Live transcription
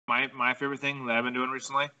my favorite thing that I've been doing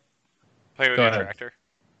recently? Play with Go your ahead. tractor.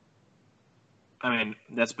 I mean,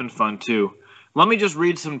 that's been fun too. Let me just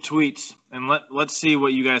read some tweets and let's see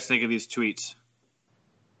what you guys think of these tweets.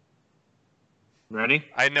 Ready?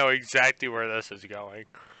 I know exactly where this is going.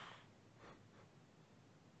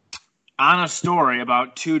 On a story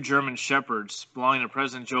about two German shepherds belonging to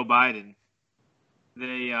President Joe Biden,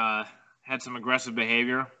 they had some aggressive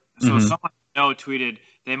behavior. So someone I know tweeted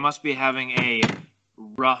they must be having a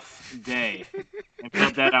rough day and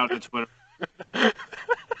put that out to Twitter.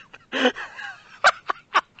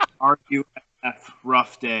 RUF,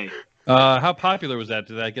 rough day. How popular was that?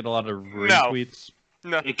 Did that get a lot of retweets?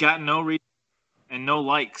 No. It got no reach and no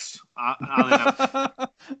likes. Oddly enough.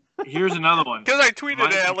 Here's another one. Because I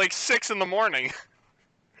tweeted it at like 6 in the morning.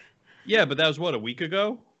 Yeah, but that was what, a week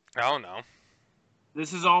ago? I don't know.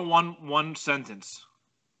 This is all one sentence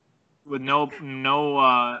with no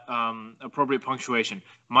appropriate punctuation.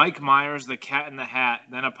 Mike Myers, The Cat in the Hat,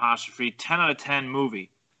 then apostrophe, 10 out of 10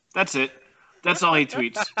 movie. That's it. That's all he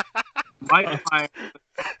tweets. Mike Myers,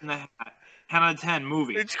 The Cat in the Hat, 10 out of 10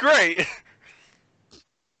 movie. It's great.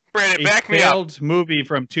 Brandon, A back me up. failed movie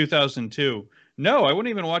from 2002. No, I wouldn't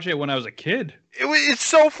even watch it when I was a kid. It's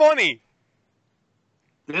so funny.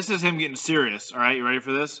 This is him getting serious. All right, you ready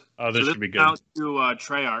for this? Oh, this should be good. Out to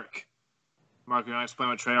Treyarch. Mark, you want to explain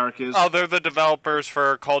what Treyarch is? Oh, they're the developers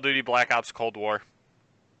for Call of Duty Black Ops Cold War.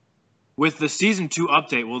 With the Season 2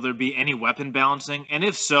 update, will there be any weapon balancing? And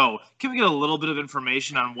if so, can we get a little bit of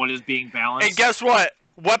information on what is being balanced? Hey, guess what?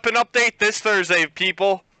 Weapon update this Thursday,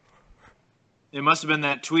 people. It must have been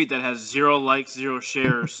that tweet that has 0 likes, 0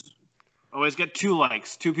 shares. Oh, it's got 2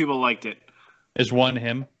 likes. 2 people liked it. Is one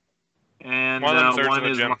him? And one of them's in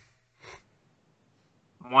the gym.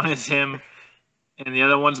 One is him, and the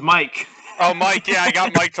other one's Mike. Oh, Mike, yeah, I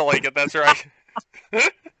got Mike to like it. That's right.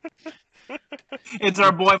 It's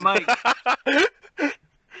our boy Mike.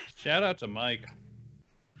 Shout out to Mike.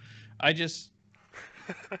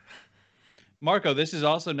 Marco, this is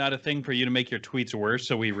also not a thing for you to make your tweets worse,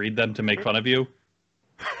 so we read them to make fun of you.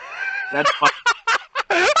 That's fine.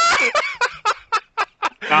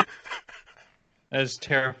 That is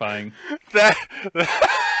terrifying.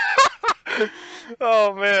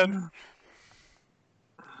 Oh, man.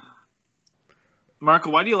 Marco,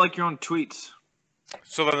 why do you like your own tweets?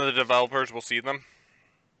 So then the developers will see them?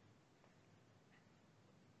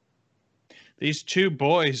 These two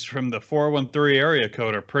boys from the 413 area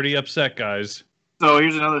code are pretty upset, guys. So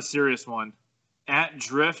here's another serious one. At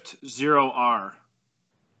Drift0R.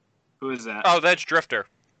 Who is that? Oh, that's Drifter.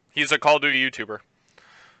 He's a Call of Duty YouTuber.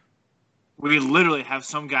 We literally have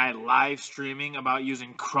some guy live streaming about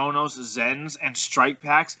using Chronos, Zens, and Strike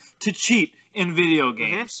Packs to cheat in video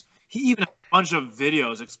games. He even has a bunch of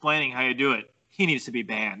videos explaining how you do it. He needs to be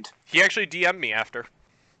banned. He actually DM'd me after.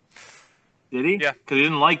 Did he? Yeah. Because he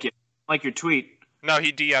didn't like it. Like your tweet. No,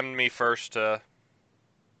 he DM'd me first. Oh,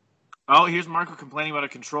 here's Marco complaining about a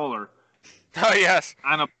controller. Oh, yes.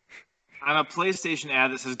 On a PlayStation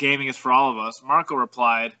ad that says gaming is for all of us, Marco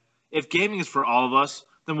replied, if gaming is for all of us,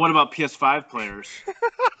 then what about PS5 players?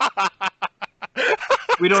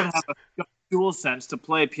 We don't have a DualSense to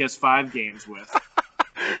play PS5 games with.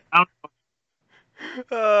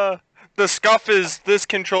 The scuff is this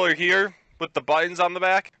controller here with the buttons on the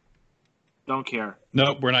back. Don't care.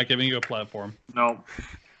 Nope, we're not giving you a platform. No.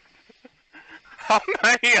 How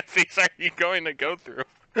many of these are you going to go through?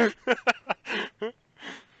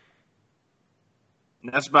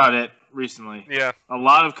 That's about it recently. Yeah. A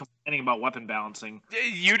lot of complaining about weapon balancing.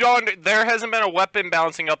 There hasn't been a weapon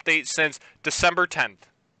balancing update since December 10th.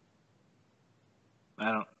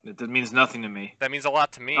 That means nothing to me. That means a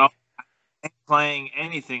lot to me. Oh, I ain't playing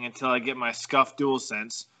anything until I get my Scuff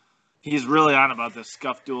DualSense. He's really on about this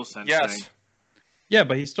Scuff DualSense Yes. thing. Yeah,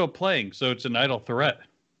 but he's still playing, so it's an idle threat.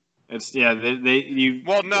 It's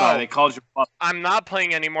they called you up. I'm not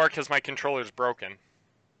playing anymore because my controller's broken.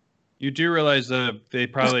 You do realize they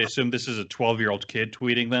probably assume this is a 12-year-old kid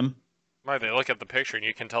tweeting them? Right, they look at the picture and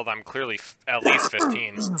you can tell that I'm clearly at least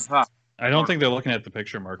 15. I don't think they're looking at the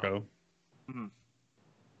picture, Marco.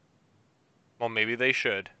 Well, maybe they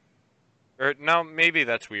should. Or no, maybe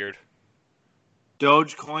that's weird.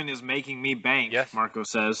 Dogecoin is making me bank, Yes. Marco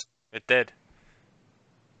says. It did.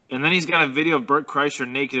 And then he's got a video of Bert Kreischer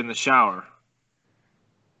naked in the shower.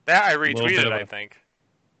 That I little bit retweeted, of I a- think.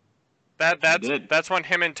 did. That's when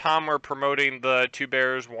him and Tom were promoting the Two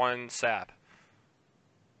Bears, One Sap.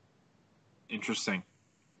 Interesting.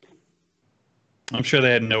 I'm sure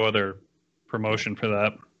they had no other promotion for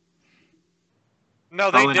that. No,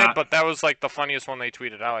 they Probably did, not. but that was like the funniest one they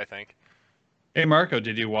tweeted out, I think. Hey, Marco,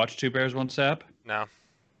 did you watch Two Bears, One Sap? No.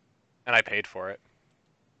 And I paid for it.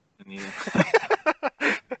 Neither.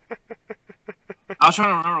 I was trying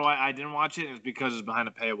to remember why I didn't watch it. It was because it was behind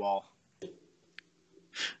a paywall.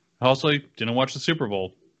 Also, didn't watch the Super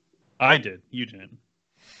Bowl. I did. You didn't.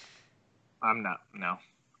 I'm not. No.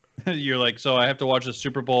 You're like, so I have to watch the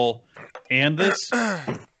Super Bowl and this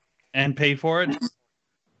and pay for it?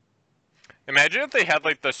 Imagine if they had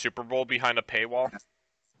like the Super Bowl behind a paywall.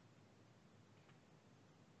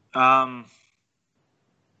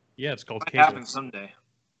 Yeah, it's called Might cable. happen someday.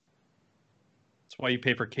 That's why you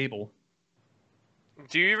pay for cable.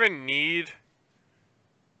 Do you even need,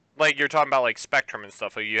 like, you're talking about like Spectrum and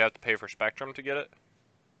stuff? Like, you have to pay for Spectrum to get it?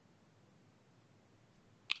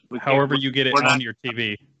 However you get it we're on not- your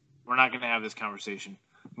TV. We're not going to have this conversation.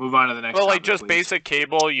 Move on to the next. Well, like topic, just please. basic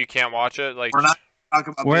cable, you can't watch it. Like, We're not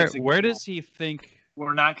talking about Where basic where cable. does he think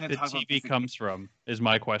We're not going the to talk about TV basic comes from? Is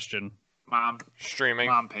my question. Mom. streaming.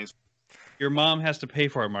 Mom pays. Your mom has to pay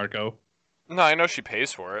for it, Marco. No, I know she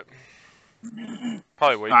pays for it.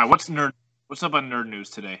 Probably wait. All right, what's up on nerd news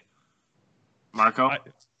today, Marco?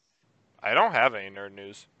 I don't have any nerd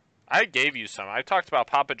news. I gave you some. I talked about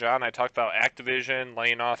Papa John. I talked about Activision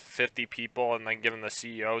laying off 50 people and then giving the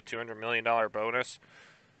CEO $200 million bonus.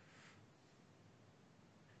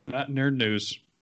 Not nerd news.